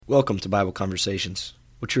Welcome to Bible Conversations.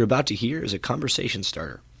 What you're about to hear is a conversation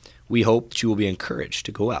starter. We hope that you will be encouraged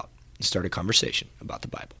to go out and start a conversation about the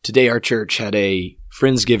Bible. Today our church had a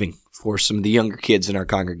Friendsgiving for some of the younger kids in our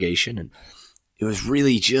congregation, and it was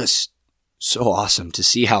really just so awesome to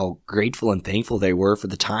see how grateful and thankful they were for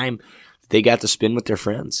the time that they got to spend with their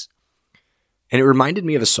friends. And it reminded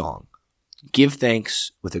me of a song, Give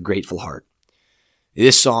Thanks with a Grateful Heart.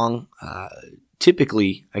 This song,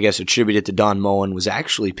 typically, I guess, attributed to Don Moen, was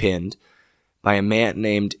actually penned by a man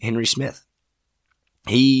named Henry Smith.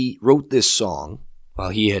 He wrote this song while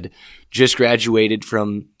he had just graduated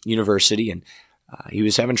from university, and he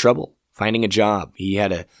was having trouble finding a job. He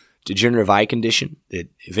had a degenerative eye condition that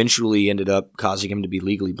eventually ended up causing him to be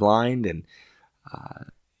legally blind, and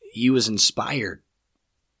he was inspired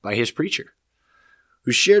by his preacher,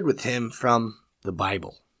 who shared with him from the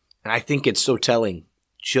Bible. And I think it's so telling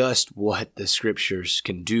just what the scriptures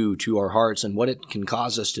can do to our hearts and what it can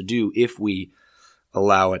cause us to do if we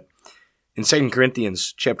allow it. In 2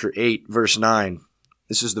 Corinthians chapter 8, verse 9,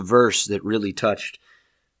 this is the verse that really touched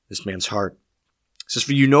this man's heart. It says,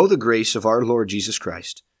 "For you know the grace of our Lord Jesus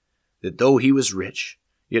Christ, that though he was rich,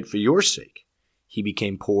 yet for your sake he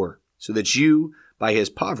became poor, so that you, by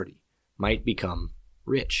his poverty, might become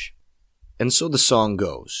rich." And so the song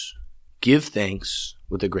goes, give thanks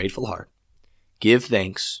with a grateful heart. Give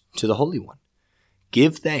thanks to the Holy One.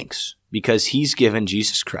 Give thanks because he's given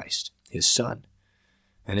Jesus Christ, his son.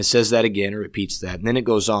 And it says that again, it repeats that. And then it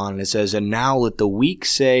goes on and it says, "And now let the weak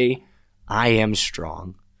say, I am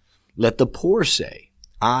strong. Let the poor say,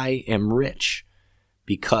 I am rich,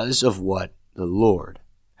 because of what the Lord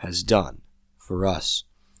has done for us."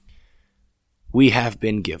 We have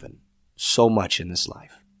been given so much in this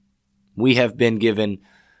life. We have been given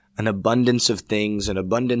an abundance of things, an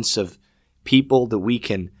abundance of people that we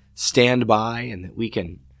can stand by and that we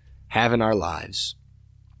can have in our lives.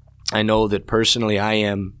 I know that personally I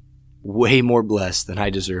am way more blessed than I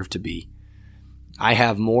deserve to be. I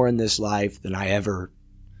have more in this life than I ever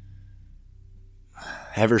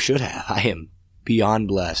should have. I am beyond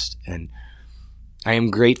blessed, and I am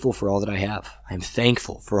grateful for all that I have. I am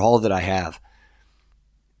thankful for all that I have.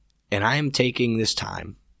 And I am taking this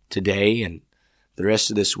time today and the rest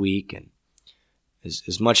of this week and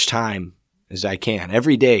as much time as I can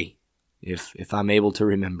every day, if I'm able to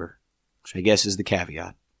remember, which I guess is the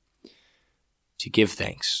caveat, to give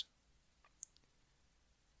thanks.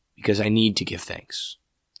 Because I need to give thanks.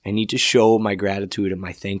 I need to show my gratitude and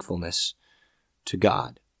my thankfulness to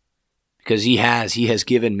God. Because He has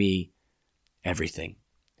given me everything.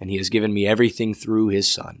 And He has given me everything through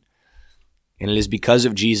His Son. And it is because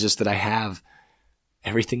of Jesus that I have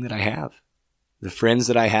everything that I have. The friends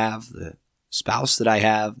that I have, the spouse that I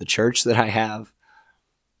have, the church that I have.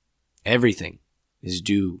 Everything is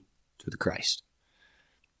due to the Christ.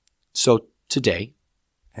 So today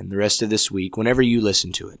and the rest of this week, whenever you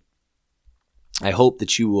listen to it, I hope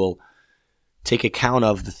that you will take account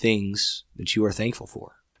of the things that you are thankful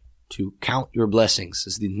for. To count your blessings,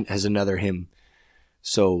 as another hymn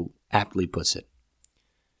so aptly puts it.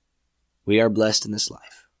 We are blessed in this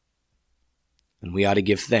life, and we ought to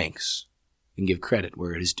give thanks and give credit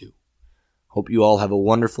where it is due. Hope you all have a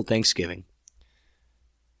wonderful Thanksgiving,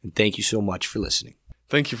 and thank you so much for listening.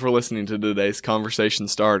 Thank you for listening to today's Conversation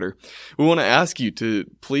Starter. We want to ask you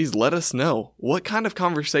to please let us know, what kind of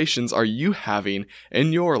conversations are you having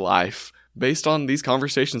in your life based on these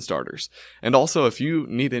conversation starters? And also, if you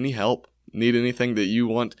need any help, need anything that you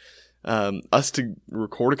want us to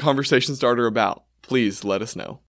record a conversation starter about, please let us know.